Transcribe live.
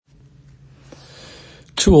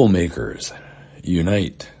Tool makers,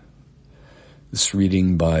 unite. This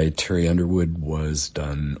reading by Terry Underwood was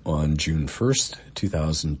done on June 1st,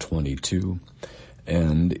 2022,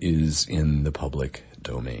 and is in the public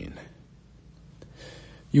domain.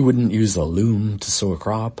 You wouldn't use a loom to sew a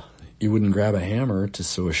crop. You wouldn't grab a hammer to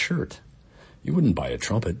sew a shirt. You wouldn't buy a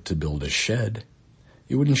trumpet to build a shed.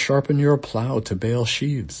 You wouldn't sharpen your plow to bale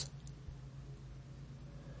sheaves.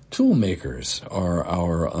 Tool makers are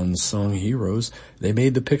our unsung heroes. They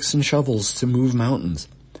made the picks and shovels to move mountains,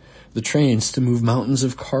 the trains to move mountains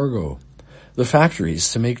of cargo, the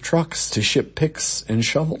factories to make trucks to ship picks and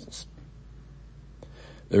shovels.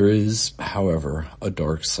 There is, however, a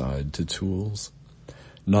dark side to tools.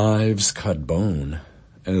 Knives cut bone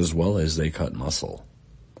as well as they cut muscle.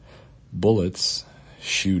 Bullets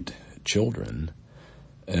shoot children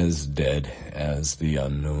as dead as the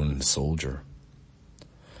unknown soldier.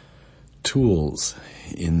 Tools,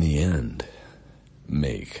 in the end,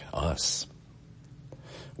 make us.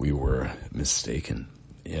 We were mistaken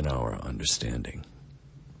in our understanding.